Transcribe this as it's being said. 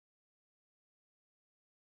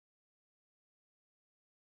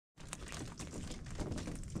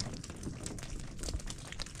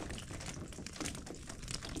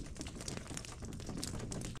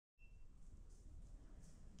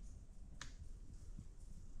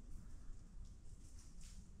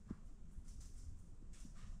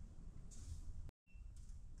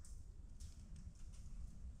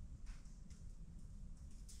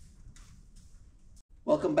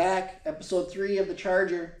Welcome back, episode 3 of the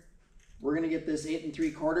Charger. We're gonna get this 8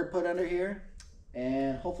 3/4 put under here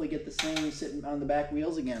and hopefully get this thing sitting on the back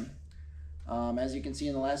wheels again. As you can see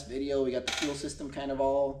in the last video, we got the fuel system kind of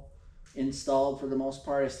all installed for the most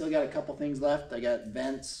part. I still got a couple things left. I got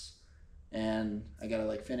vents and I gotta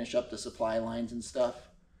like finish up the supply lines and stuff.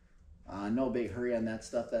 No big hurry on that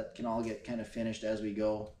stuff. That can all get kind of finished as we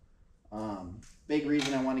go. Big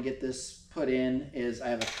reason I want to get this put in is I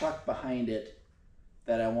have a truck behind it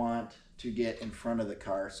that I want to get in front of the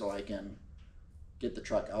car so I can get the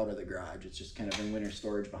truck out of the garage. It's just kind of in winter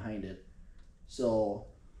storage behind it. So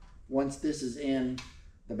once this is in,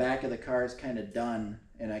 the back of the car is kind of done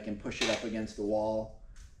and I can push it up against the wall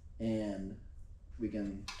and we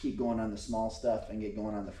can keep going on the small stuff and get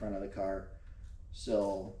going on the front of the car.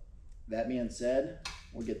 So that being said,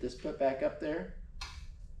 we'll get this put back up there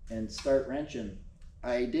and start wrenching.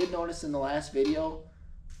 I did notice in the last video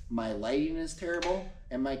my lighting is terrible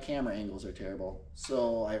and my camera angles are terrible.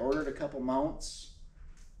 So I ordered a couple mounts.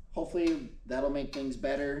 Hopefully that'll make things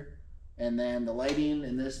better. And then the lighting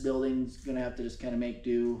in this building is gonna have to just kind of make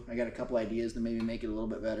do. I got a couple ideas to maybe make it a little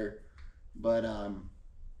bit better. But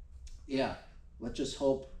yeah, let's just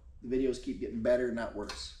hope the videos keep getting better, not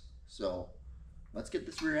worse. So let's get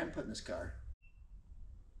this rear end put in this car.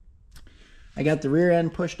 I got the rear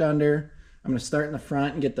end pushed under. I'm gonna start in the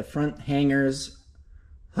front and get the front hangers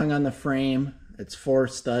hung on the frame. It's 4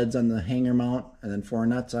 studs on the hanger mount and then 4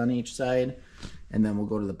 nuts on each side. And then we'll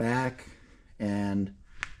go to the back and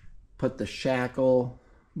put the shackle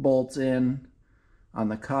bolts in on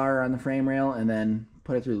the car on the frame rail and then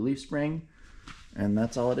put it through the leaf spring. And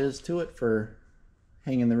that's all it is to it for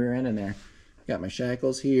hanging the rear end in there. Got my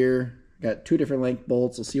shackles here. Got 2 different length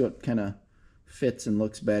bolts. We'll see what kind of fits and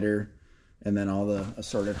looks better. And then all the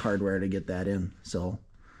assorted hardware to get that in. So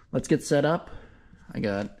let's get set up. I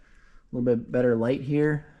got a little bit better light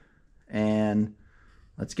here and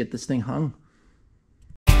let's get this thing hung.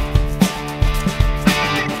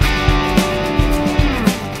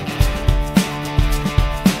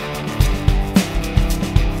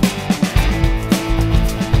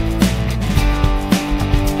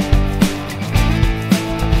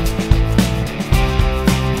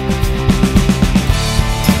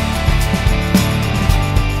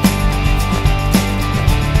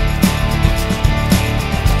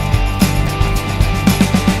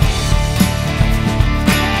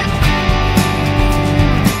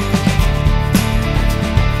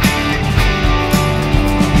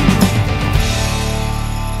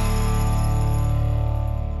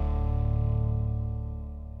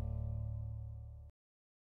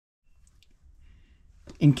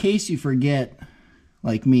 In case you forget,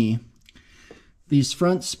 like me, these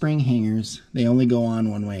front spring hangers, they only go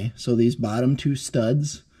on one way. So these bottom 2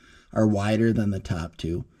 studs are wider than the top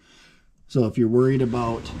 2. So if you're worried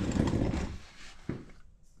about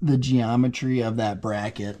the geometry of that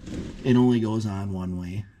bracket, it only goes on one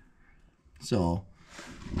way. So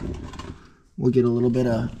we'll get a little bit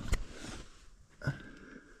of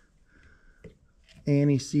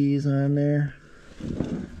anti-seize on there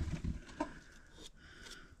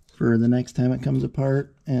for the next time it comes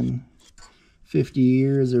apart, and 50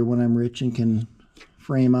 years or when I'm rich and can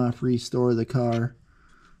frame off, restore the car.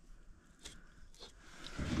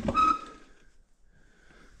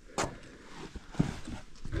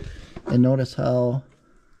 And notice how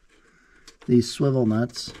these swivel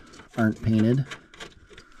nuts aren't painted.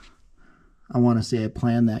 I want to say I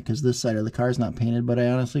planned that because this side of the car is not painted, but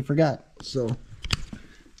I honestly forgot. So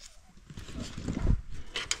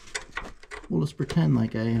we'll just pretend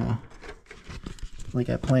like I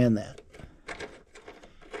planned that.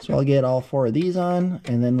 So I'll get all 4 of these on,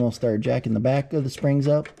 and then we'll start jacking the back of the springs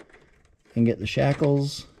up and get the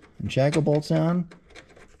shackles and shackle bolts on,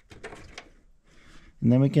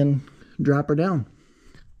 and then we can drop her down.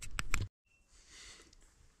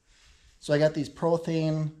 So I got these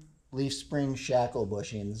Prothane leaf spring shackle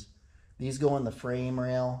bushings. These go in the frame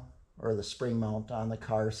rail, or the spring mount on the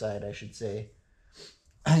car side, I should say.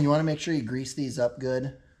 You want to make sure you grease these up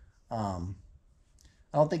good. I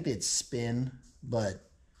don't think they'd spin,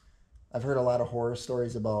 but I've heard a lot of horror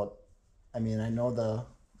stories about, I know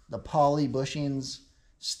the poly bushings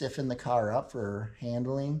stiffen the car up for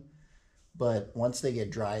handling, but once they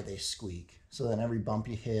get dry, they squeak. So then every bump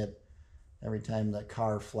you hit, every time the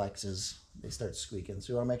car flexes, they start squeaking.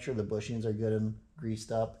 So you want to make sure the bushings are good and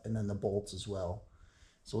greased up, and then the bolts as well.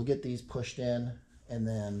 So we'll get these pushed in and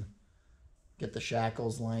then get the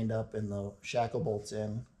shackles lined up and the shackle bolts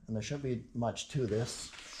in, and there shouldn't be much to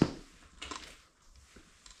this.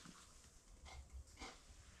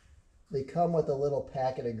 They come with a little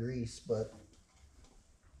packet of grease, but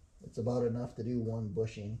it's about enough to do one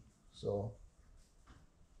bushing. So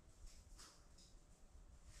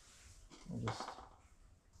I'll just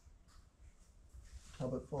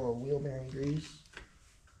tub it full of wheel bearing grease.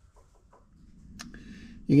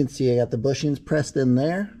 You can see I got the bushings pressed in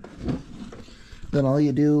there. Then all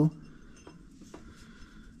you do,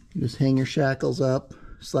 you just hang your shackles up,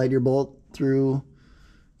 slide your bolt through,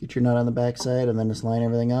 get your nut on the back side, and then just line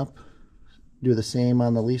everything up. Do the same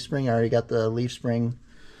on the leaf spring. I already got the leaf spring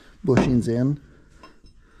bushings in.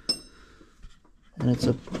 And it's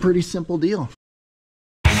a pretty simple deal.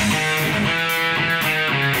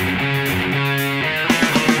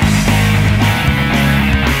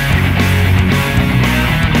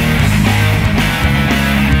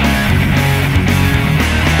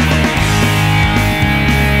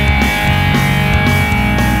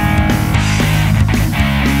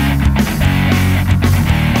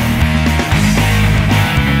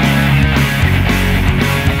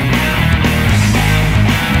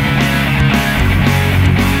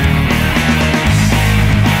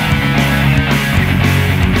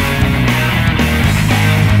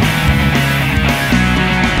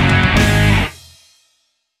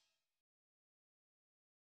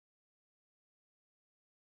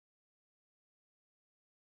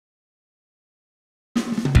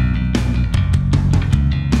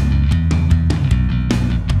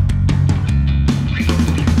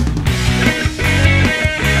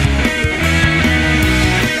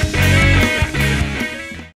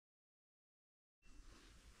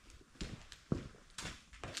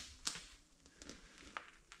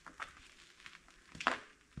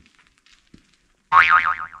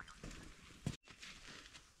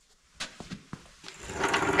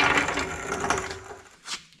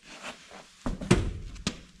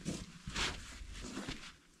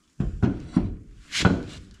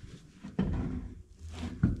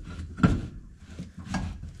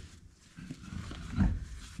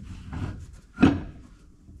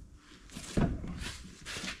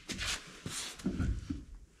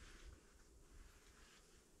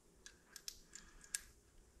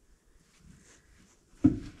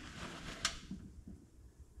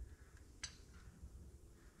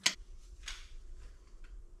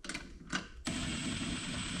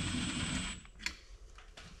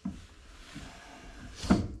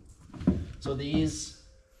 So these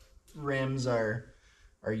rims are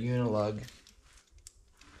unilug.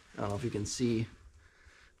 I don't know if you can see.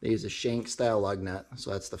 They use a shank style lug nut, so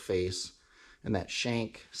that's the face. And that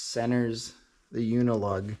shank centers the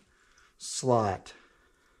unilug slot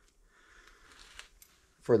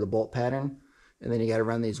for the bolt pattern. And then you got to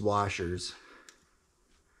run these washers.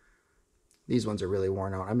 These ones are really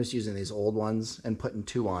worn out. I'm just using these old ones and putting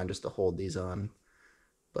 2 on just to hold these on.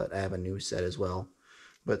 But I have a new set as well.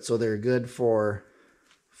 But so they're good for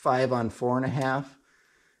 5 on 4.5,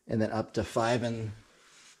 and then up to 5 and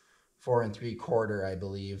 4 3/4, I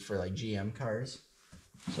believe, for like GM cars.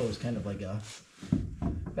 So it's kind of like a,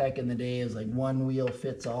 back in the day, it was like one wheel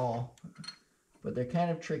fits all. But they're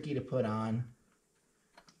kind of tricky to put on.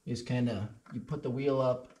 You just kind of, you put the wheel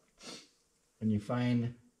up and you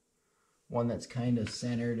find one that's kind of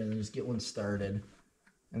centered and then just get one started.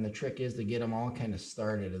 And the trick is to get them all kind of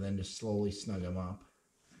started and then just slowly snug them up.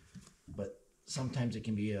 But sometimes it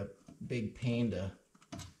can be a big pain to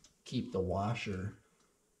keep the washer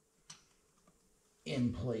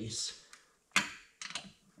in place.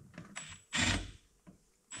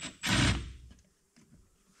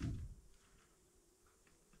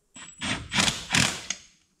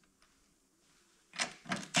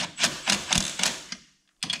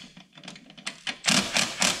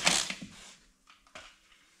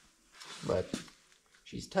 But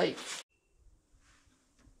she's tight.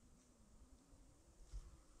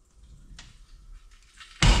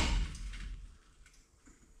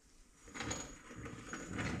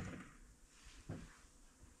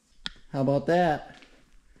 How about that?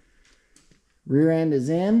 Rear end is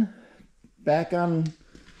in, back on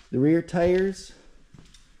the rear tires.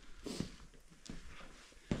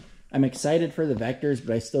 I'm excited for the Vectors,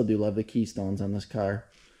 but I still do love the Keystones on this car.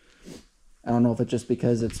 I don't know if it's just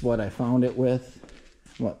because it's what I found it with,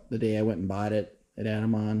 the day I went and bought it, it had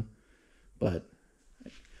them on, but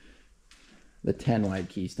the 10 wide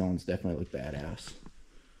Keystones definitely look badass.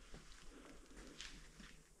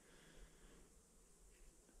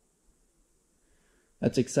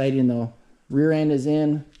 That's exciting though. Rear end is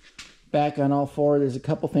in, back on all 4. There's a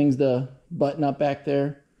couple things to button up back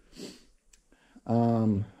there.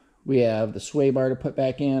 We have the sway bar to put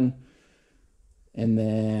back in, and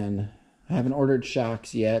then I haven't ordered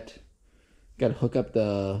shocks yet. Got to hook up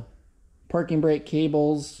the parking brake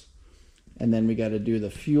cables And then we got to do the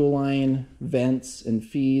fuel line, vents, and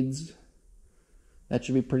feeds. That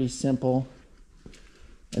should be pretty simple.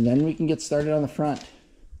 And then we can get started on the front.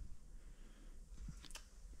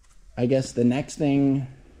 I guess the next thing,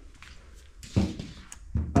 I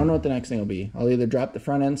don't know what the next thing will be. I'll either drop the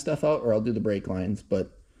front end stuff out or I'll do the brake lines,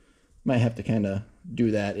 but might have to kind of do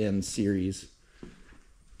that in series.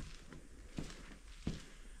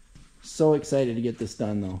 So excited to get this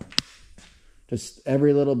done though. Just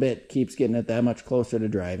every little bit keeps getting it that much closer to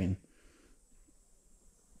driving.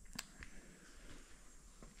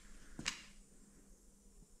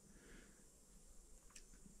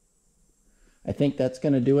 I think that's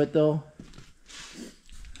going to do it though.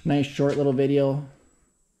 Nice short little video.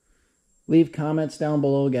 Leave comments down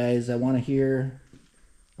below, guys. I want to hear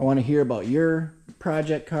about your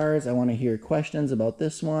project cars. I want to hear questions about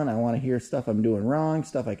this one. I want to hear stuff I'm doing wrong,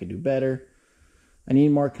 stuff I could do better. I need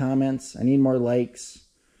more comments. I need more likes.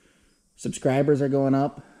 Subscribers are going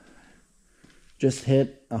up. Just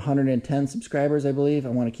hit 110 subscribers, I believe. I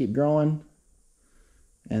want to keep growing.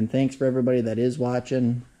 And thanks for everybody that is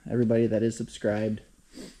watching, everybody that is subscribed.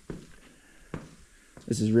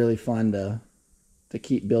 This is really fun to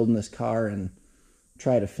keep building this car and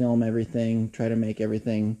try to film everything, try to make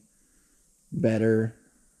everything better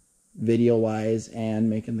video-wise and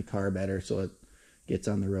making the car better so it gets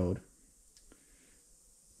on the road.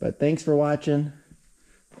 But thanks for watching,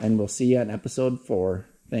 and we'll see you on episode 4.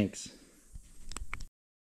 Thanks.